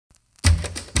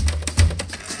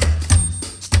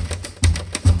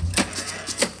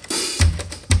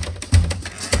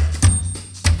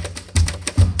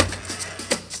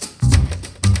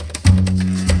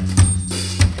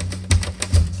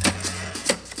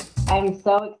I'm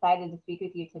so excited to speak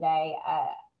with you today.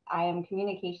 I am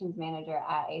communications manager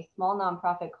at a small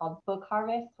nonprofit called Book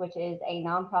Harvest, which is a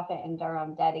nonprofit in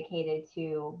Durham dedicated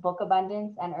to book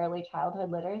abundance and early childhood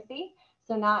literacy.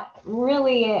 So not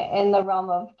really in the realm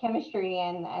of chemistry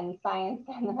and science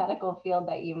and the medical field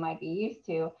that you might be used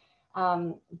to.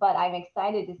 But I'm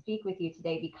excited to speak with you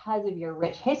today because of your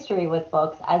rich history with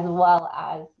books, as well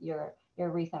as your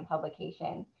recent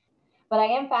publication. But I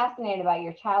am fascinated about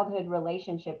your childhood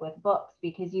relationship with books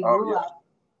because you grew up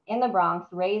in the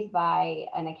Bronx, raised by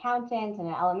an accountant and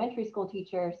an elementary school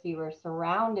teacher, so you were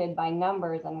surrounded by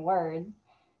numbers and words.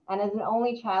 And as an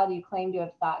only child, you claim to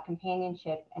have sought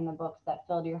companionship in the books that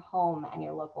filled your home and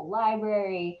your local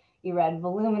library. You read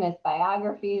voluminous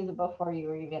biographies before you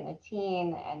were even a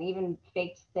teen, and even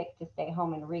faked sick to stay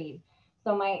home and read.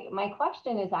 So my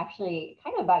question is actually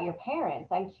kind of about your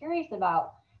parents. I'm curious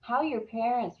about how your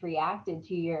parents reacted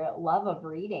to your love of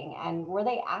reading, and were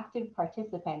they active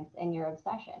participants in your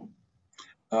obsession?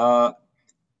 I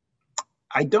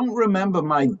don't remember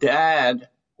my dad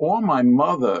or my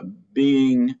mother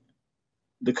being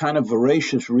the kind of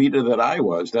voracious reader that I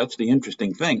was. That's the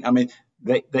interesting thing. I mean,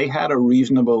 they had a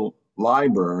reasonable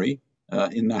library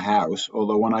in the house,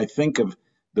 although when I think of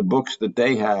the books that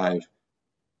they have,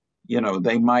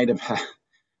 they might have had,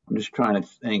 I'm just trying to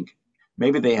think,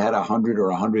 maybe they had 100 or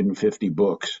 150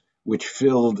 books, which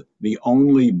filled the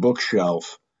only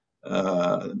bookshelf,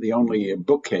 the only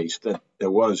bookcase that there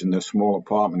was in the small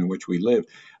apartment in which we lived.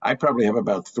 I probably have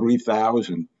about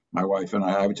 3,000, my wife and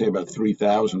I would say about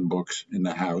 3,000 books in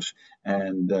the house.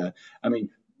 And I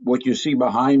mean, what you see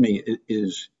behind me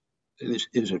is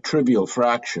a trivial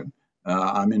fraction.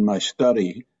 I'm in my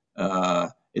study.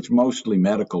 It's mostly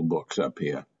medical books up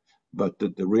here, but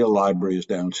the real library is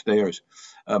downstairs.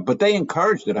 But they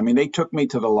encouraged it. I mean, they took me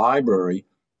to the library,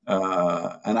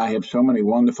 and I have so many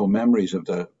wonderful memories of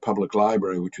the public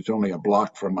library, which was only a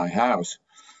block from my house.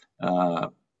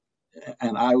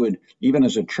 And I would, even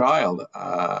as a child,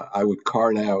 I would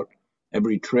cart out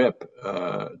every trip.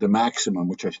 The maximum,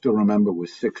 which I still remember,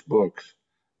 was 6 books.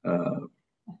 And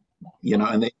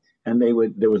they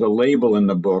would. There was a label in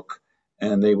the book,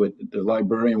 and the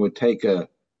librarian would take a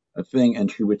thing,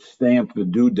 and she would stamp the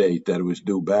due date that it was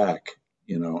due back.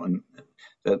 And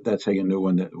that's how you knew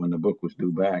when the book was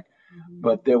due back. Mm-hmm.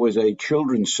 But there was a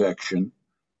children's section,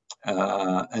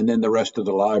 and then the rest of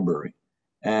the library.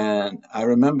 And I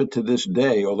remember to this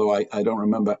day, although I don't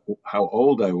remember how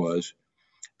old I was,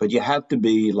 but you had to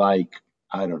be like,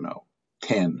 I don't know,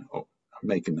 10, I'm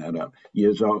making that up,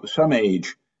 years old, some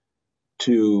age,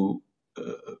 to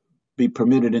be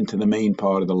permitted into the main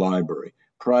part of the library.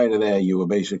 Prior to that, you were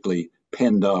basically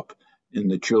penned up in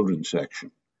the children's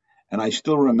section. And I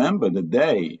still remember the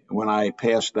day when I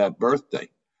passed that birthday,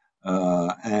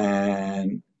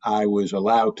 and I was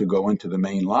allowed to go into the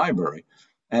main library.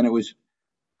 And it was,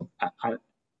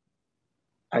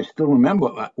 I still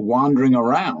remember wandering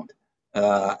around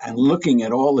and looking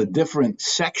at all the different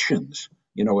sections,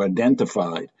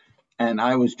 identified. And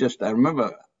I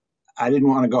remember I didn't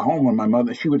want to go home when my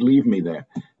mother, she would leave me there,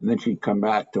 and then she'd come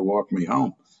back to walk me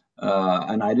home.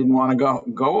 And I didn't want to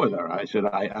go with her. I said,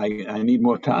 I need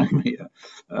more time here.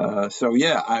 So,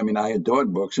 yeah, I mean, I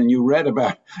adored books. And you read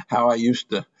about how I used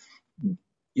to,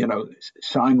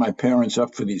 sign my parents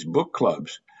up for these book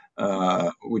clubs,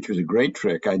 which was a great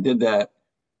trick. I did that,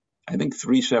 I think,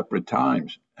 3 separate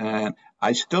times. And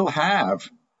I still have,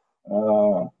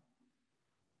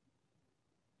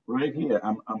 right here,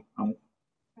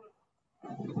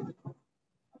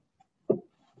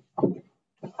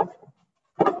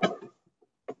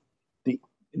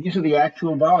 these are the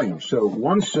actual volumes. So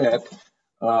one set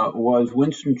was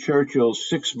Winston Churchill's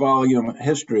 6-volume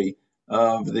history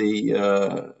of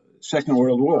the Second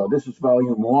World War. This is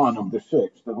volume 1 of the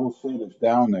 6. The whole set is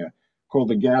down there, called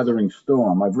The Gathering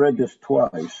Storm. I've read this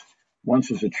twice, once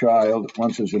as a child,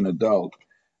 once as an adult.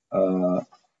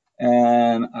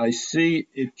 And I see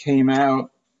it came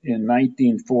out in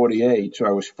 1948, so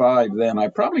I was 5 then. I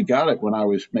probably got it when I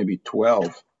was maybe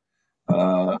 12.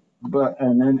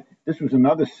 And then this was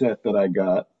another set that I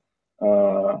got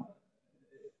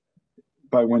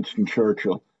by Winston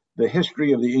Churchill, The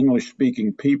History of the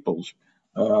English-Speaking Peoples.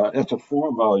 That's a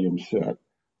 4-volume set.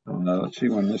 Let's see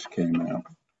when this came out.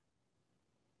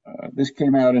 This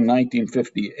came out in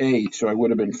 1958, so I would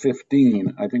have been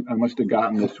 15. I think I must have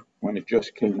gotten this when it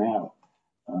just came out.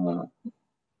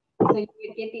 So you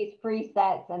would get these free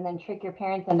sets and then trick your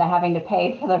parents into having to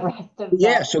pay for the rest of them.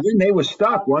 Yeah, so then they were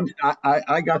stuck. Once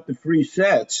I got the free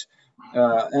sets,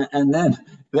 and then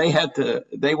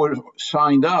they were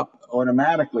signed up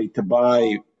automatically to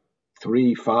buy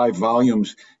 3-5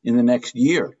 volumes in the next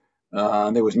year.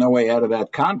 There was no way out of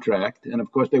that contract. And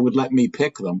of course, they would let me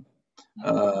pick them.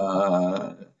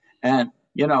 And,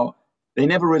 they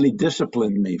never really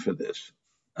disciplined me for this.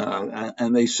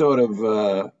 And they sort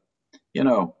of,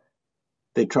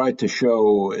 they tried to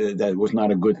show that it was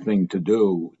not a good thing to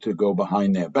do, to go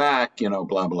behind their back,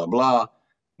 blah, blah, blah.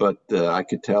 But I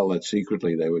could tell that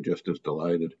secretly they were just as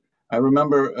delighted. I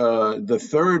remember the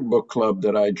third book club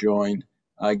that I joined,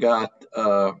 I got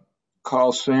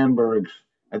Carl Sandburg's,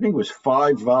 I think it was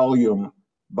 5-volume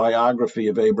biography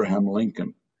of Abraham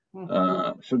Lincoln.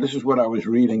 So this is what I was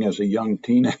reading as a young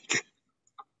teenager.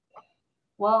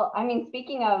 Well, I mean,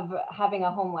 speaking of having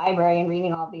a home library and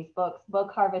reading all these books,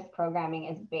 Book Harvest programming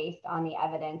is based on the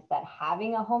evidence that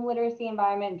having a home literacy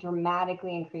environment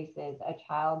dramatically increases a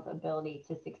child's ability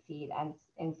to succeed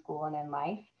in school and in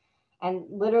life. And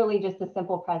literally just the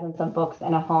simple presence of books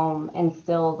in a home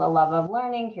instills a love of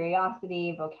learning,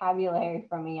 curiosity, vocabulary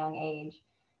from a young age.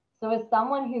 So as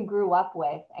someone who grew up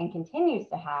with and continues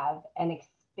to have an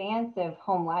expansive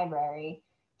home library,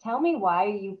 tell me why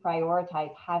you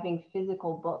prioritize having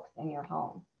physical books in your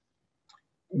home.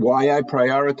 Why I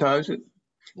prioritize it?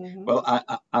 Mm-hmm. Well,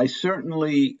 I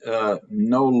certainly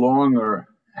no longer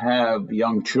have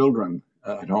young children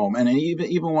at home. And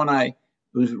even when I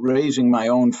was raising my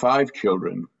own 5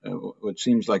 children, what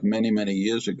seems like many, many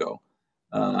years ago,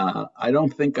 I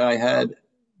don't think I had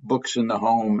books in the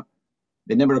home.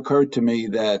 It never occurred to me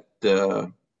that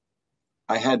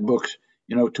I had books,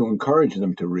 to encourage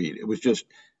them to read. It was just,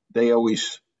 they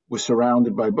always were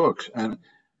surrounded by books. And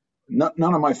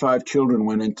none of my 5 children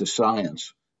went into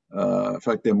science. In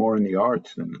fact, they're more in the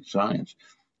arts than in science.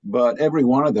 But every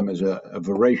one of them is a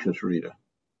voracious reader,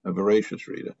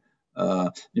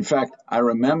 In fact, I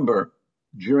remember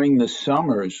during the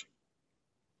summers,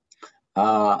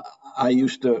 I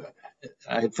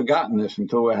had forgotten this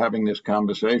until we're having this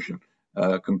conversation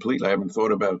completely. I haven't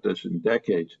thought about this in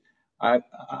decades. I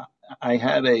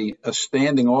had a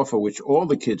standing offer, which all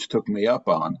the kids took me up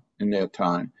on in their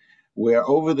time, where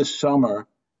over the summer,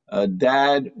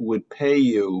 Dad would pay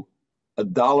you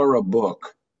 $1 a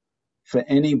book for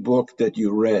any book that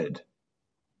you read.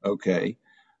 Okay.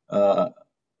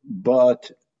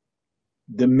 But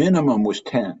the minimum was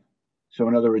 10. So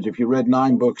in other words, if you read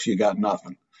 9 books, you got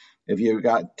nothing. If you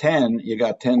got 10, you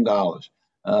got $10,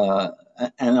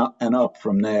 and up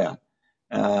from there.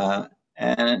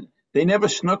 And they never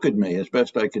snookered me, as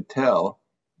best I could tell.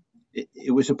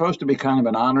 It was supposed to be kind of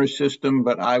an honor system,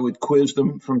 but I would quiz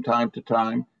them from time to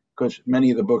time, because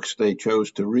many of the books they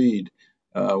chose to read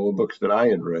were books that I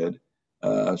had read.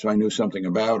 So I knew something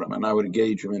about them, and I would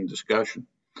engage them in discussion.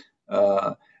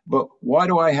 But why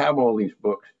do I have all these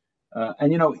books?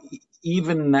 And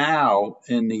even now,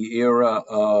 in the era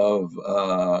of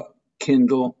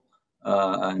Kindle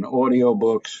and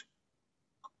audiobooks,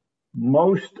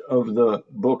 most of the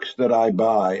books that I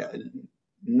buy,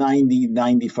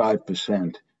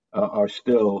 95%, are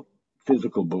still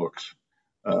physical books.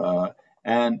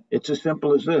 And it's as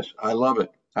simple as this. I love it.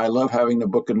 I love having the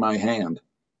book in my hand.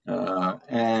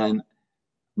 And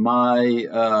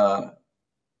my,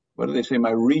 what do they say?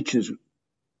 My reach is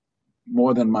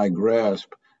more than my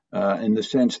grasp, in the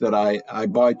sense that I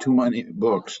buy too many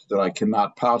books that I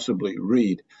cannot possibly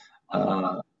read.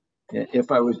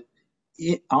 If I was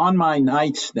on my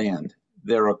nightstand,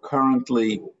 there are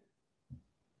currently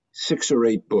 6 or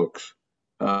 8 books,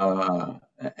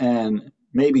 and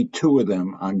maybe 2 of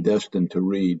them I'm destined to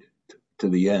read to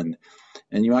the end.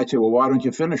 And you might say, well, why don't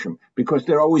you finish them? Because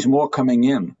there are always more coming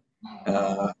in.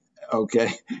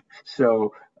 Okay.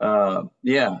 So,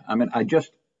 yeah, I mean,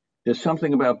 there's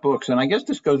something about books. And I guess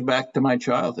this goes back to my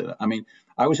childhood. I mean,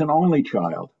 I was an only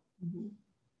child. Mm-hmm.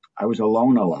 I was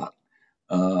alone a lot.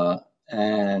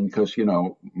 And because,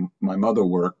 my mother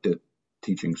worked at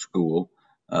teaching school.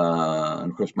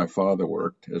 And of course, my father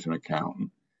worked as an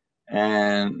accountant.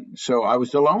 And so I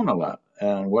was alone a lot.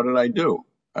 And what did I do?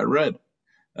 I read.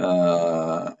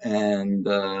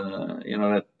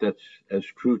 That's as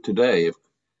true today.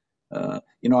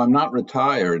 I'm not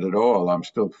retired at all. I'm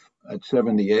still at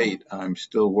 78. I'm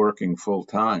still working full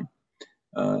time.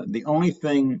 The only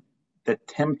thing that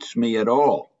tempts me at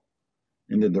all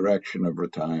in the direction of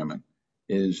retirement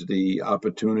is the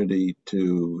opportunity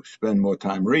to spend more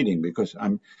time reading, because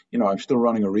I'm still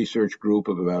running a research group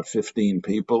of about 15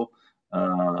 people,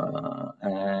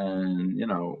 and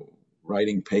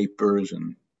writing papers,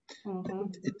 and mm-hmm.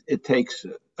 it takes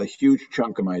a huge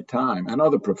chunk of my time and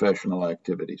other professional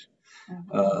activities.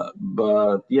 Mm-hmm.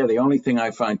 But yeah, the only thing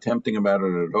I find tempting about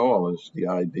it at all is the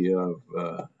idea of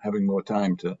having more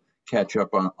time to catch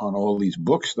up on all these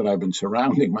books that I've been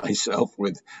surrounding myself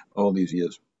with all these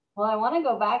years. Well, I want to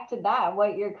go back to that,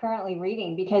 what you're currently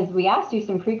reading, because we asked you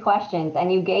some pre-questions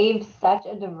and you gave such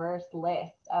a diverse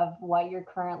list of what you're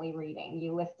currently reading.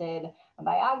 You listed a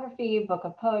biography, book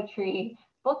of poetry,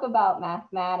 book about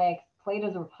mathematics,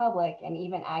 Plato's Republic, and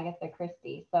even Agatha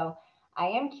Christie. So I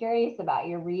am curious about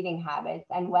your reading habits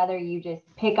and whether you just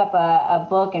pick up a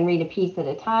book and read a piece at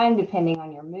a time, depending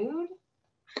on your mood.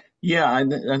 Yeah,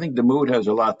 I think the mood has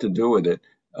a lot to do with it.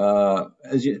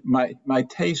 My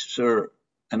tastes are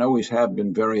and always have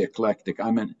been very eclectic.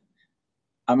 I'm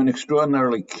an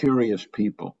extraordinarily curious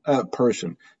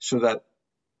person, so that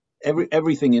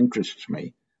everything interests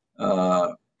me.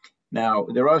 Uh, Now,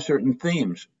 there are certain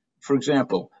themes. For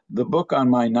example, the book on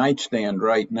my nightstand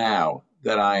right now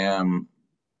that I am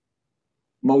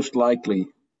most likely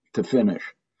to finish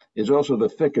is also the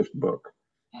thickest book.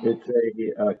 It's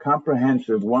a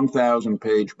comprehensive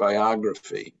 1,000-page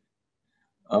biography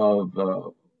of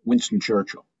Winston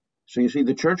Churchill. So you see,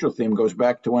 the Churchill theme goes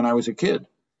back to when I was a kid. Uh,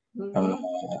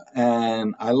 Mm-hmm.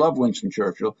 and I love Winston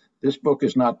Churchill. This book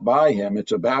is not by him,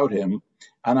 it's about him.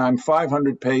 And I'm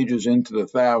 500 pages into the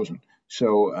thousand.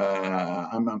 So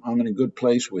I'm in a good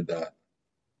place with that.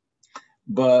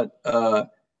 But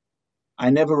I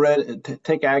never read,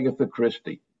 take Agatha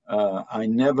Christie. I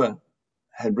never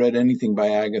had read anything by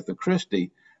Agatha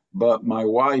Christie, but my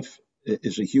wife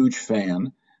is a huge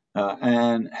fan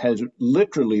and has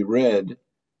literally read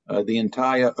the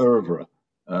entire oeuvre,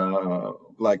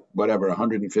 like whatever,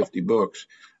 150 books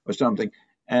or something.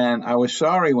 And I was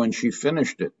sorry when she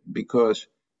finished it because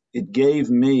it gave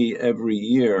me every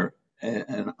year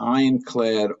an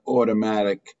ironclad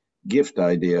automatic gift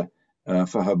idea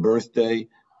for her birthday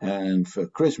and for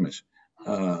Christmas.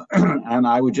 And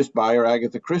I would just buy her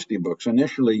Agatha Christie books.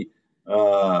 Initially,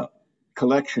 uh,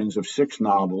 collections of 6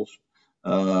 novels,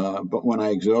 but when I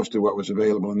exhausted what was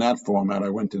available in that format, I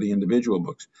went to the individual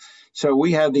books. So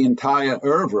we had the entire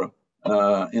oeuvre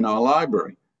in our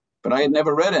library, but I had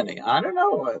never read any. I don't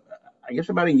know. I guess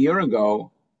about a year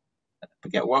ago, I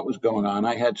forget what was going on.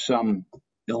 I had some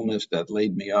illness that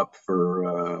laid me up for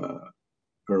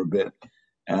a bit,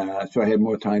 so I had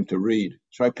more time to read.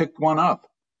 So I picked one up.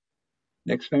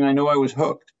 Next thing I knew, I was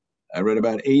hooked. I read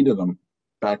about 8 of them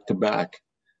back to back,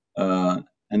 and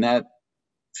that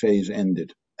phase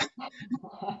ended.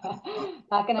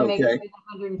 Not going to make it Okay, to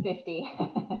 150.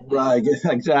 right,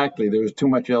 exactly. There was too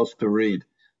much else to read.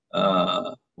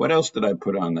 What else did I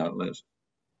put on that list?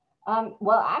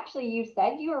 Well, actually, you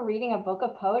said you were reading a book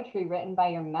of poetry written by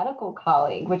your medical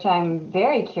colleague, which I'm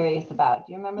very curious about.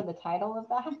 Do you remember the title of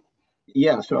that?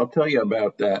 Yeah, so I'll tell you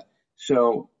about that.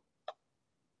 So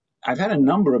I've had a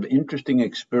number of interesting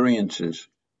experiences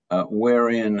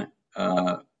wherein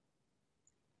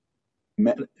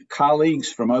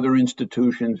colleagues from other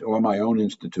institutions or my own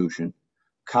institution,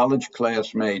 college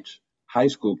classmates, high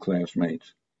school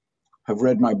classmates, have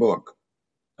read my book.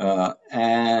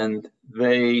 And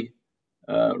they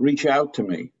reach out to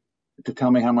me to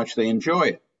tell me how much they enjoy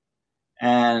it.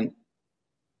 And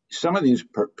some of these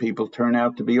people turn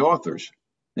out to be authors.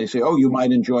 They say, "Oh, you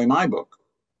might enjoy my book."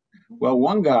 Well,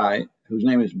 one guy whose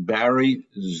name is Barry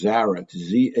Zaret,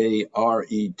 Zaret,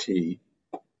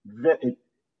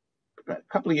 a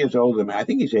couple of years older than me. I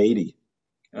think he's 80.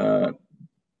 Uh,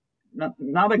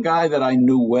 not a guy that I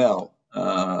knew well,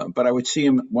 but I would see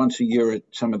him once a year at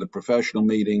some of the professional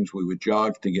meetings. We would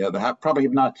jog together. I probably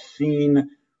have not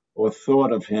seen or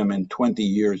thought of him in 20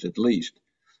 years at least.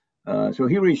 So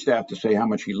he reached out to say how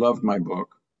much he loved my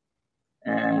book.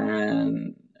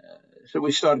 And so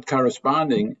we started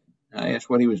corresponding. I asked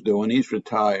what he was doing. He's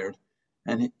retired.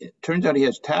 And it turns out he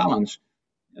has talents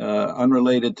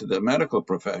unrelated to the medical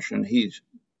profession. He's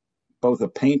both a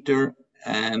painter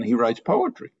and he writes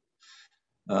poetry.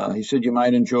 He said, "You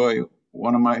might enjoy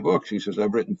one of my books." He says,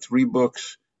 "I've written 3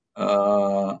 books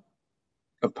of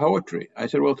poetry." I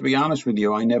said, "Well, to be honest with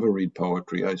you, I never read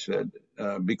poetry." I said,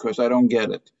 "Because I don't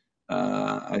get it."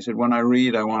 I said, "When I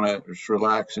read, I want to just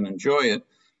relax and enjoy it.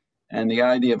 And the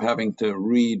idea of having to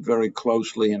read very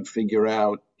closely and figure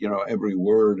out, every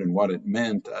word and what it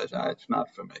meant, it's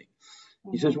not for me."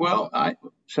 He says, Mhm. "Well,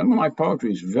 some of my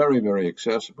poetry is very, very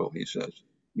accessible." He says,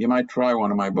 "You might try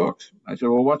one of my books." I said,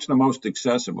 "Well, what's the most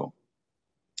accessible?"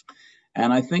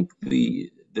 And I think the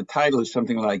title is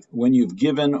something like "When You've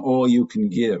Given All You Can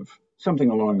Give," something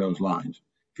along those lines.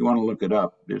 If you want to look it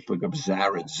up, just look up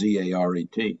Zaret,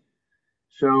 Zaret.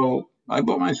 So I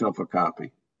bought myself a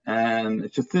copy, and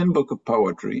it's a thin book of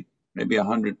poetry, maybe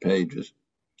 100 pages,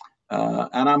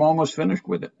 and I'm almost finished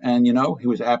with it. And he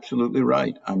was absolutely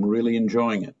right. I'm really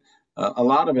enjoying it. A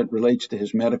lot of it relates to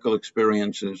his medical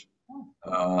experiences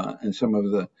and some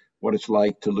of the what it's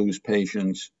like to lose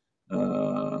patients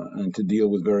and to deal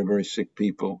with very, very sick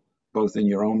people, both in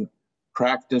your own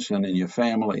practice and in your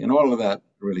family, and all of that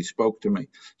really spoke to me.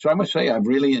 So I must say,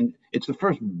 it's the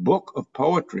first book of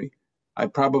poetry I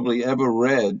probably ever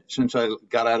read since I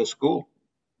got out of school.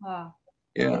 Wow.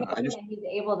 Yeah, He's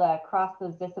able to cross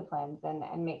those disciplines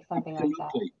and make something like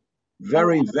that.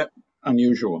 Very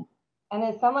unusual. And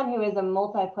as someone who is a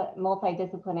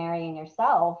multidisciplinarian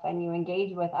yourself, and you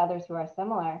engage with others who are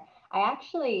similar, I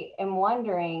actually am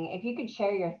wondering if you could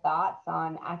share your thoughts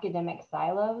on academic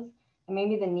silos and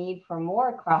maybe the need for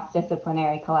more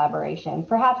cross-disciplinary collaboration.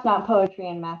 Perhaps not poetry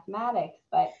and mathematics,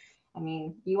 but I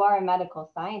mean, you are a medical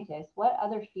scientist. What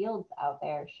other fields out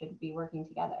there should be working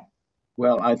together?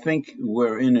 Well, I think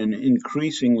we're in an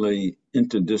increasingly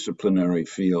interdisciplinary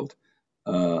field.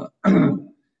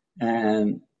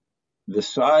 And the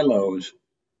silos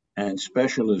and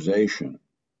specialization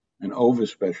and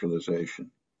overspecialization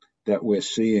that we're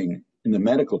seeing in the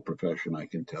medical profession, I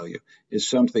can tell you, is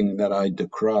something that I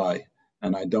decry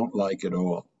and I don't like at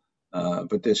all.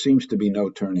 But there seems to be no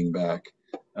turning back.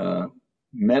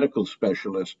 Medical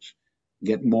specialists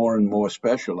get more and more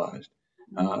specialized.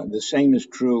 The same is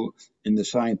true in the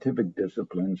scientific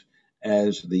disciplines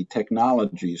as the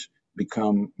technologies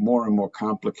become more and more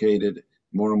complicated,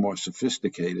 more and more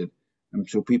sophisticated. And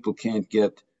so people can't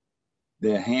get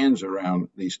their hands around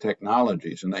these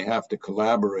technologies, and they have to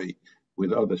collaborate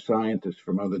with other scientists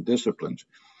from other disciplines.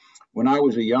 When I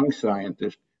was a young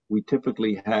scientist, we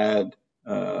typically had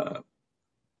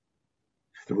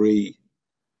 3,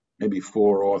 maybe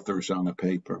 4 authors on a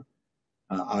paper.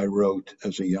 I wrote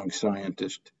as a young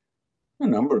scientist a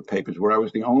number of papers where I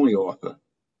was the only author.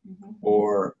 Mm-hmm.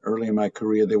 Or early in my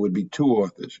career, there would be 2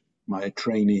 authors, my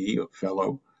trainee or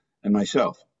fellow and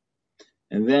myself.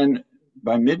 And then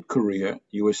by mid-career,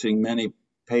 you were seeing many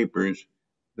papers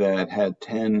that had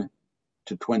 10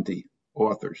 to 20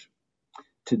 authors.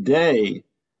 Today,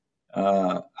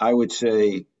 I would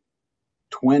say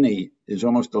 20 is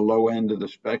almost the low end of the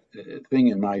thing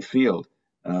in my field.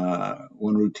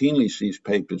 One routinely sees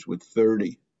papers with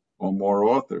 30 or more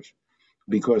authors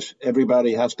because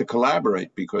everybody has to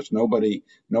collaborate, because no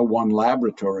one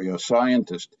laboratory or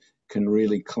scientist can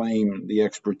really claim the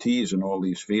expertise in all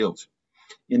these fields.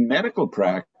 In medical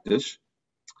practice,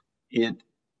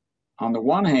 on the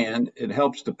one hand, it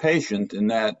helps the patient in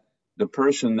that the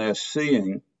person they're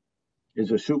seeing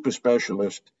is a super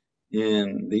specialist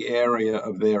in the area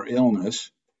of their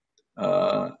illness.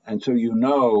 And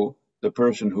so the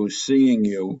person who's seeing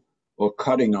you or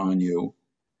cutting on you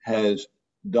has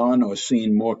done or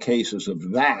seen more cases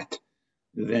of that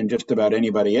than just about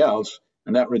anybody else,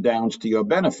 and that redounds to your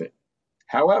benefit.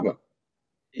 However,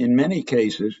 in many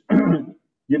cases,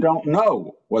 you don't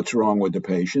know what's wrong with the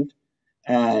patient,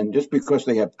 and just because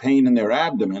they have pain in their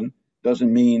abdomen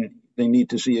doesn't mean they need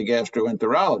to see a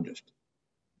gastroenterologist.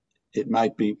 It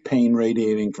might be pain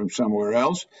radiating from somewhere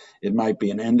else. It might be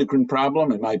an endocrine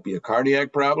problem. It might be a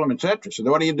cardiac problem, etc. So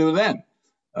what do you do then?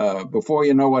 Before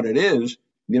you know what it is,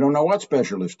 you don't know what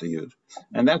specialist to use.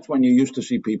 And that's when you used to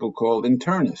see people called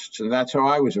internists. And that's how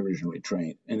I was originally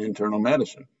trained, in internal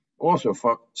medicine, also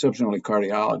subsequently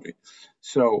cardiology.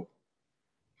 So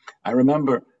I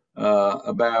remember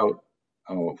about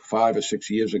 5 or 6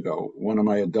 years ago, one of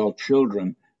my adult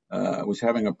children was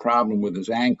having a problem with his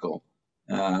ankle.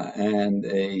 And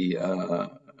a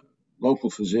local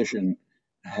physician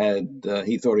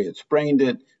he thought he had sprained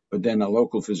it, but then a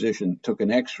local physician took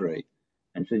an x-ray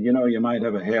and said, you might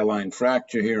have a hairline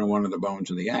fracture here in one of the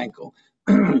bones of the ankle.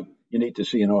 You need to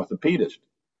see an orthopedist.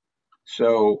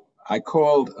 So I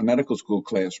called a medical school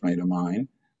classmate of mine,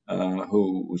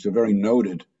 who was a very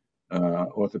noted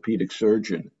orthopedic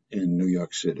surgeon in New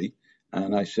York City.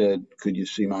 And I said, could you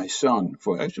see my son?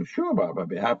 I said, sure, Bob, I'd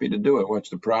be happy to do it. What's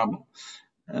the problem?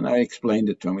 And I explained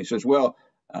it to him. He says, well,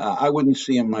 I wouldn't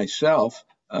see him myself.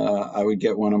 I would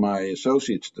get one of my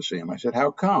associates to see him. I said,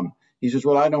 how come? He says,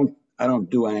 well, I don't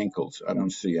do ankles. I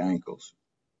don't see ankles.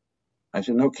 I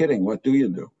said, no kidding. What do you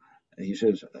do? He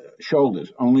says,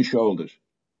 shoulders, only shoulders.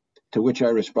 To which I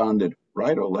responded,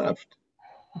 right or left?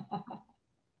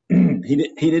 He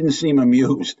didn't seem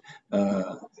amused.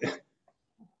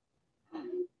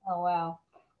 Oh, wow.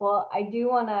 Well, I do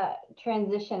want to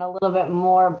transition a little bit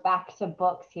more back to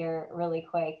books here really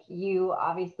quick. You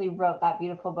obviously wrote that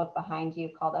beautiful book behind you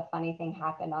called A Funny Thing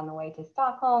Happened on the Way to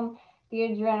Stockholm, The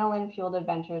Adrenaline-Fueled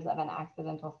Adventures of an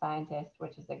Accidental Scientist,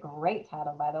 which is a great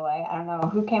title, by the way. I don't know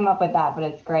who came up with that, but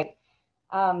it's great.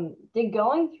 Did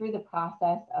going through the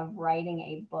process of writing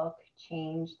a book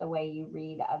change the way you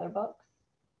read other books?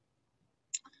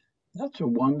 That's a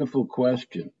wonderful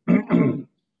question.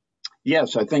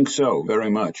 Yes, I think so, very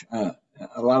much.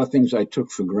 a lot of things I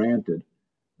took for granted,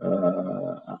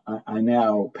 I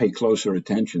now pay closer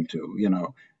attention to.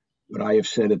 Would I have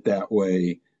said it that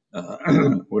way?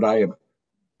 Would I have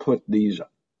put these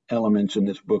elements in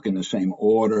this book in the same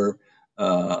order,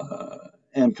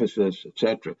 emphasis,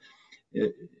 etc.?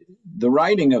 The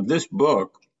writing of this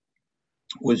book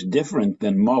was different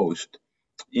than most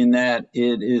in that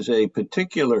it is a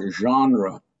particular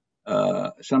genre,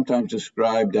 sometimes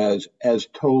described as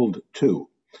told to.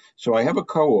 So I have a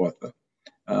co-author,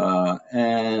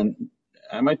 and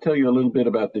I might tell you a little bit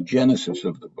about the genesis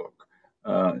of the book.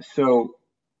 So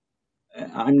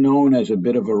I'm known as a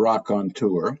bit of a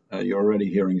raconteur. You're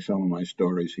already hearing some of my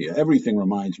stories here. Everything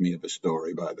reminds me of a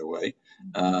story, by the way,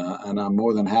 and I'm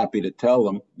more than happy to tell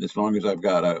them as long as I've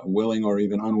got a willing or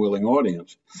even unwilling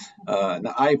audience.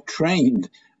 Now, I've trained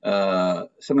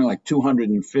something like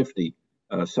 250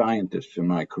 scientists in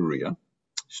my career,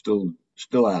 still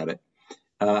at it,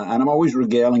 and I'm always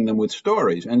regaling them with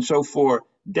stories. And so for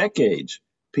decades,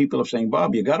 people are saying,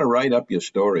 Bob, you got to write up your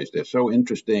stories. They're so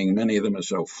interesting. Many of them are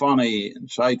so funny,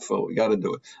 insightful. You got to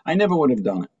do it. I never would have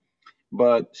done it.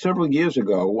 But several years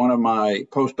ago, one of my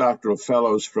postdoctoral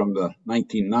fellows from the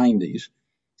 1990s,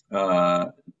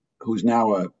 who's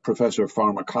now a professor of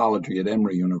pharmacology at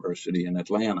Emory University in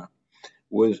Atlanta,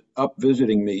 was up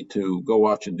visiting me to go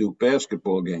watch a Duke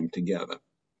basketball game together.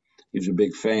 He was a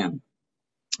big fan.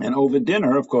 And over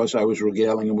dinner, of course, I was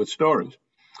regaling him with stories.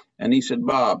 And he said,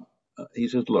 Bob, he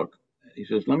says, look, he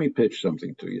says, let me pitch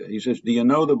something to you. He says, do you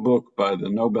know the book by the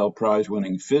Nobel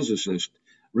Prize-winning physicist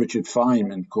Richard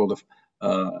Feynman called,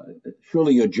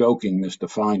 surely you're joking, Mr.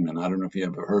 Feynman. I don't know if you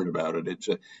ever heard about it.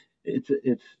 It's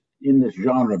in this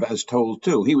genre of as told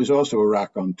to. He was also a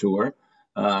raconteur.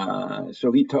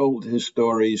 So he told his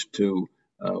stories to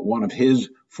one of his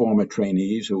former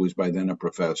trainees, who was by then a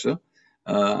professor.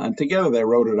 And together they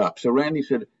wrote it up. So Randy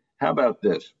said, how about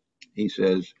this? He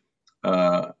says,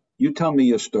 you tell me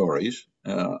your stories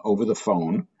over the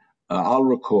phone. I'll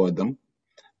record them.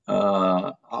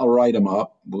 I'll write them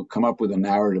up. We'll come up with a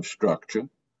narrative structure.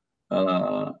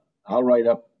 I'll write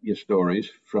up your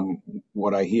stories from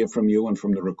what I hear from you and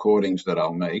from the recordings that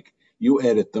I'll make. You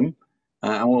edit them,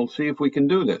 and we'll see if we can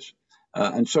do this.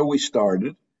 And so we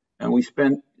started, and we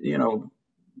spent,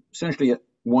 essentially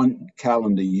 1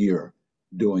 calendar year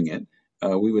doing it.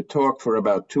 We would talk for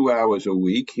about 2 hours a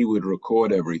week. He would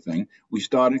record everything. We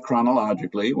started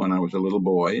chronologically when I was a little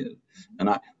boy. And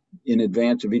in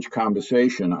advance of each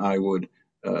conversation, I would,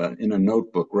 in a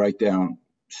notebook, write down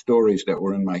stories that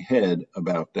were in my head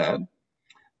about that.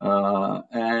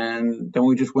 And then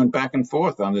we just went back and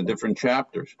forth on the different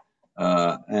chapters.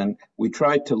 And we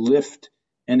tried to lift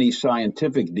any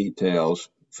scientific details,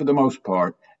 for the most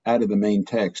part, out of the main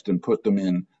text and put them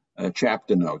in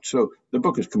chapter notes. So the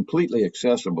book is completely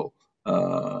accessible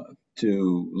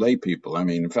to lay people. I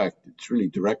mean, in fact, it's really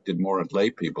directed more at lay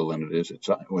people than it is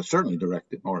certainly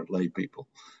directed more at lay people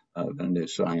than it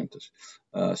is scientists.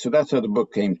 So that's how the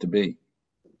book came to be.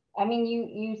 I mean,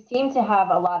 you seem to have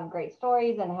a lot of great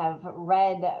stories and have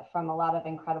read from a lot of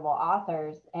incredible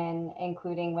authors, and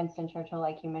including Winston Churchill,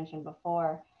 like you mentioned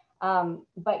before.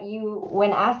 But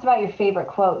when asked about your favorite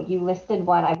quote, you listed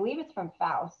one, I believe it's from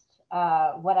Faust.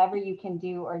 Whatever you can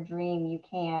do or dream, you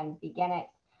can begin it.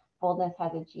 Boldness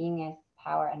has a genius,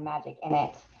 power, and magic in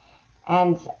it.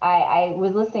 And I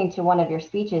was listening to one of your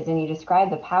speeches, and you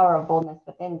described the power of boldness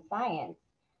within science.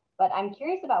 But I'm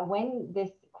curious about when this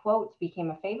quote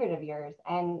became a favorite of yours,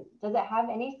 and does it have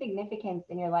any significance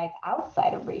in your life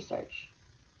outside of research?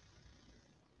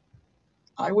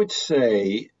 I would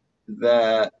say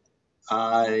that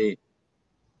I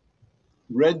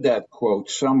read that quote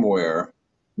somewhere,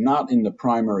 not in the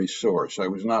primary source. I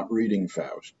was not reading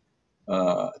Faust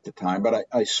at the time, but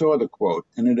I saw the quote,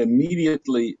 and it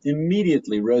immediately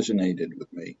resonated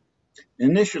with me.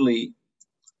 Initially,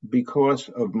 because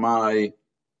of my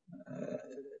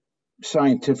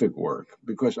scientific work,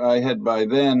 because I had by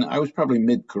then, I was probably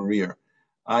mid-career,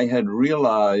 I had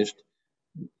realized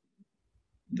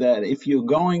that if you're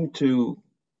going to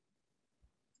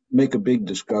make a big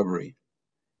discovery,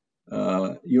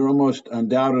 you're almost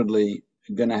undoubtedly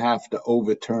going to have to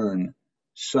overturn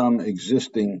some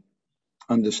existing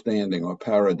understanding or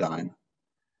paradigm.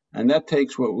 And that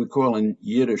takes what we call in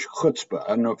Yiddish chutzpah. I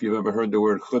don't know if you've ever heard the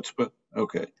word chutzpah.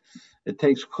 Okay. It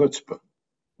takes chutzpah,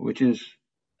 which is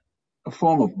a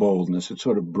form of boldness. It's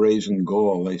sort of brazen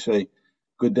gall. They say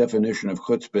good definition of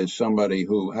chutzpah is somebody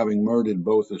who, having murdered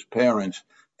both his parents,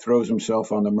 throws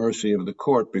himself on the mercy of the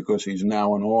court because he's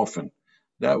now an orphan.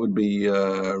 That would be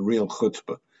real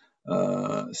chutzpah.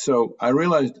 So I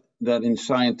realized that in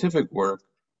scientific work,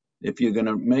 if you're going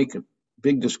to make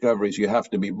big discoveries, you have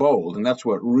to be bold. And that's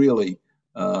what really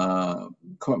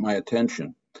caught my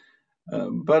attention.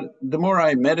 But the more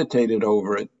I meditated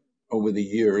over it over the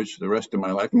years, the rest of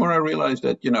my life, the more I realized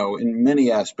that, in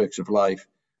many aspects of life,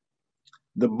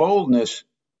 the boldness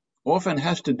often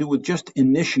has to do with just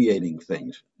initiating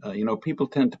things. People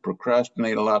tend to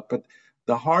procrastinate a lot, but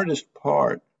the hardest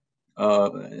part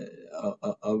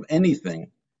of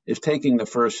anything is taking the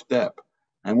first step.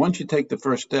 And once you take the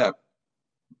first step,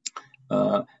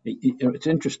 it's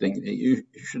interesting. You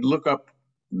should look up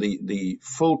the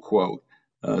full quote.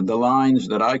 The lines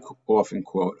that I often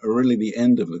quote are really the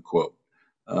end of the quote.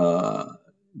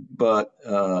 But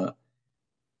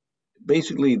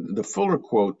basically, the fuller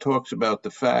quote talks about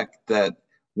the fact that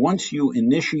once you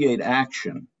initiate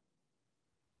action,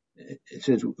 it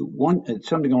says it's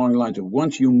something along the lines of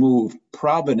once you move,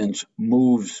 providence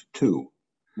moves too.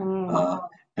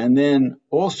 And then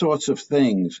all sorts of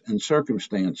things and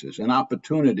circumstances and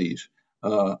opportunities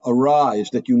arise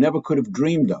that you never could have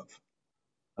dreamed of.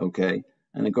 Okay?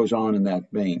 And it goes on in that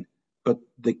vein. But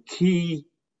the key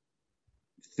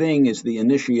thing is the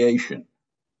initiation,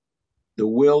 the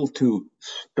will to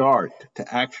start,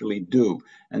 to actually do.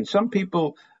 And some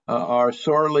people are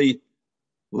sorely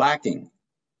lacking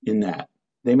in that.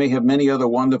 They may have many other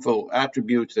wonderful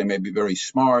attributes. They may be very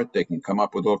smart. They can come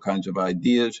up with all kinds of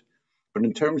ideas. But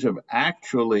in terms of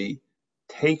actually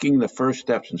taking the first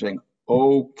steps and saying,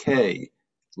 okay,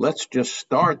 let's just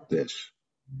start this.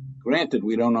 Granted,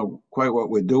 we don't know quite what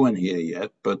we're doing here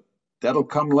yet, but that'll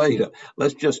come later.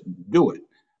 Let's just do it.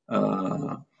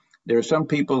 There are some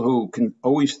people who can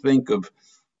always think of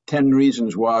 10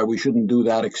 reasons why we shouldn't do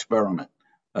that experiment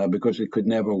because it could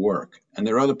never work. And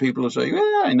there are other people who say,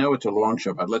 yeah, I know it's a long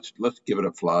shot, but let's give it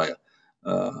a flyer.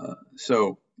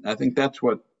 So I think that's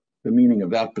what the meaning of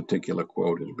that particular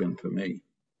quote has been for me.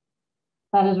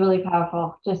 That is really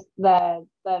powerful. Just the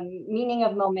meaning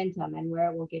of momentum and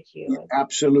where it will get you. You're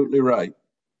absolutely right.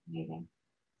 Amazing.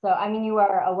 So, I mean, you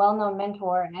are a well-known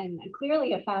mentor and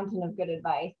clearly a fountain of good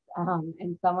advice,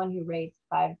 and someone who raised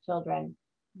 5 children.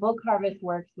 Book Harvest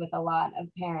works with a lot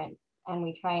of parents, and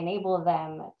we try and enable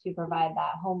them to provide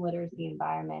that home literacy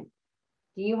environment.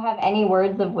 Do you have any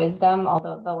words of wisdom,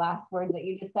 although the last words that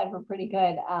you just said were pretty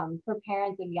good, for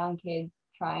parents of young kids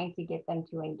trying to get them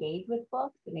to engage with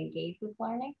books and engage with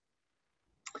learning?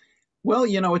 Well,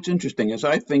 it's interesting. As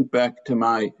I think back to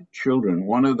my children,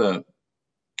 one of the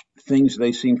things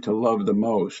they seem to love the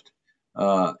most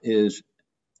is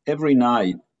every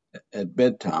night at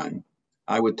bedtime,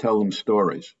 I would tell them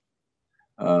stories.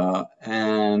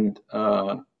 And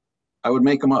I would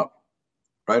make them up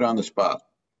right on the spot.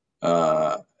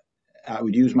 I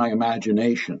would use my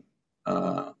imagination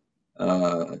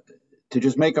to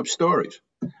just make up stories.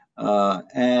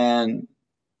 And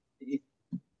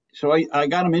so I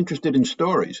got them interested in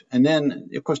stories. And then,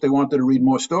 of course, they wanted to read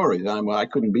more stories. Well, I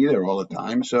couldn't be there all the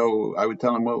time. So I would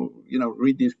tell them, well,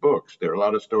 read these books. There are a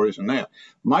lot of stories in there.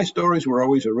 My stories were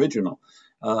always original.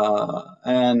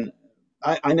 And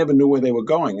I never knew where they were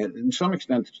going. In some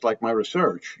extent, it's like my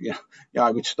research.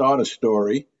 I would start a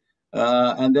story,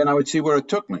 and then I would see where it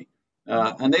took me.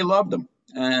 And they loved them.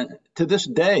 And to this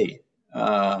day,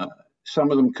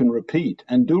 some of them can repeat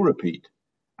and do repeat.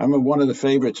 I remember one of the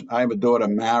favorites. I have a daughter,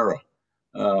 Mara,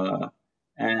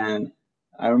 and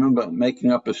I remember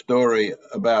making up a story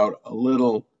about a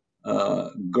little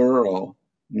girl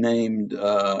named,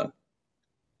 I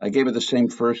gave her the same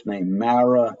first name,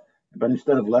 Mara, but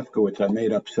instead of Lefkowitz, I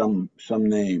made up some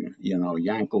name,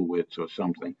 Yankelwitz or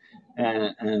something.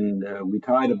 And we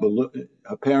tied a balloon.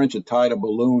 Her parents had tied a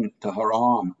balloon to her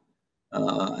arm,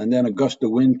 and then a gust of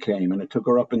wind came and it took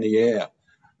her up in the air.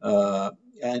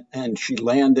 And she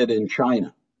landed in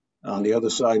China on the other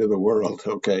side of the world,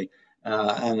 okay?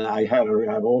 And I had her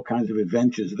have all kinds of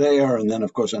adventures there. And then,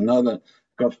 of course, another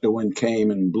gust of wind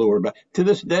came and blew her back. To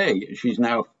this day, she's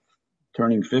now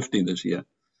turning 50 this year.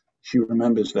 She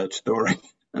remembers that story.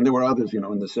 And there were others, in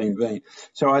the same vein.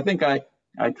 So I think I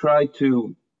tried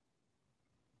to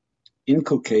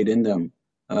inculcate in them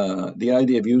the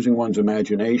idea of using one's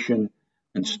imagination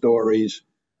and stories.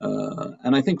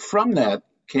 And I think from that,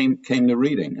 came the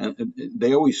reading. And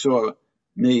they always saw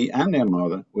me and their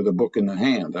mother with a book in the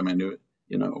hand. I mean,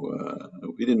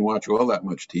 we didn't watch all that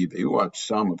much TV. We watched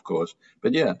some, of course.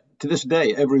 But yeah, to this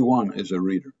day, everyone is a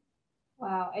reader.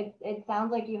 Wow. It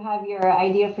sounds like you have your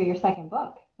idea for your second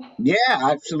book. Yeah,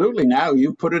 absolutely. Now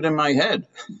you put it in my head.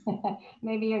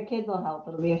 Maybe your kids will help.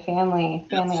 It'll be a family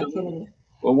activity.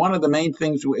 Well, one of the main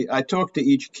things, I talk to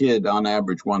each kid on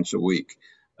average once a week.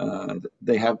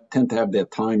 they tend to have their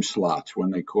time slots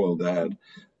when they call Dad.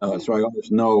 So I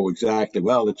always know exactly,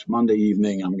 well, it's Monday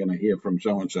evening, I'm going to hear from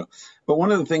so-and-so. But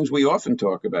one of the things we often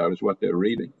talk about is what they're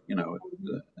reading.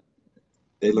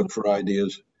 They look for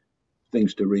ideas,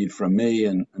 things to read from me,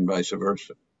 and vice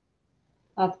versa.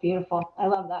 That's beautiful. I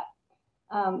love that.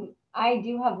 I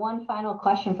do have one final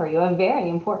question for you, a very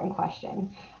important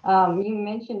question. You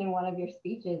mentioned in one of your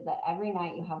speeches that every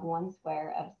night you have one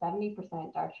square of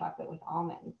 70% dark chocolate with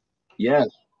almonds. Yes.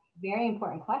 Very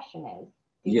important question is,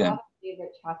 do you Yeah. have a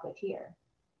favorite chocolatier?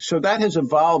 So that has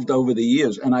evolved over the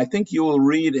years. And I think you will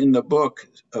read in the book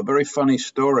a very funny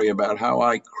story about how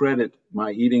I credit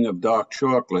my eating of dark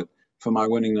chocolate for my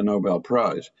winning the Nobel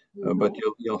Prize. But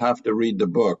you'll have to read the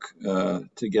book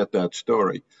to get that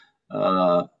story.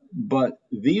 But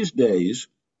these days,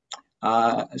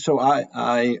 so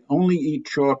I only eat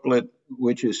chocolate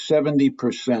which is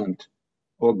 70%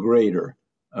 or greater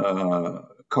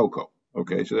cocoa.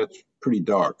 Okay, so that's pretty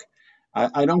dark.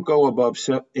 I don't go above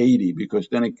 80 because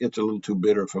then it gets a little too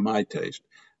bitter for my taste.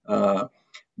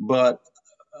 But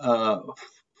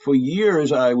for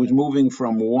years, I was moving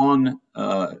from one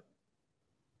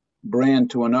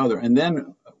brand to another. And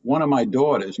then one of my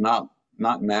daughters, not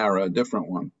Mara, a different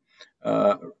one,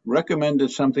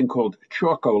 recommended something called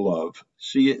Choco Love.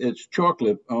 See, it's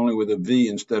chocolate only with a V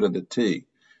instead of the T.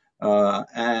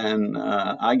 And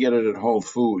I get it at Whole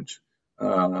Foods.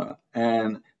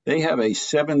 And they have a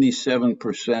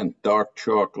 77% dark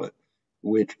chocolate,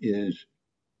 which is,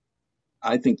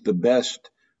 I think, the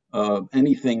best of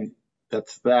anything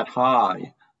that's that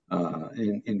high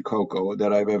in cocoa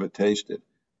that I've ever tasted.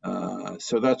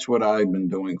 So that's what I've been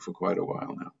doing for quite a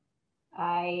while now.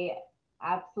 I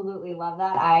absolutely love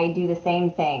that. I do the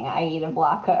same thing. I eat a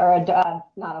block or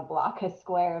not a block, a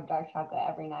square of dark chocolate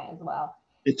every night as well.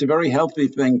 It's a very healthy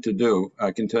thing to do,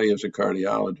 I can tell you as a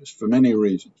cardiologist, for many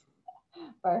reasons.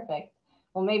 Perfect.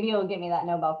 Well, maybe you'll get me that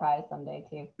Nobel Prize someday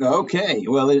too. Okay.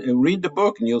 Well, read the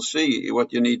book and you'll see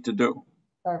what you need to do.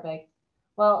 Perfect.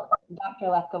 Well,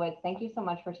 Dr. Lefkowitz, thank you so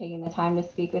much for taking the time to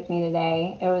speak with me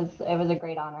today. It was a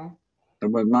great honor.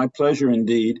 It was my pleasure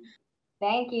indeed.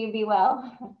 Thank you. Be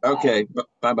well. Okay.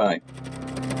 Bye-bye.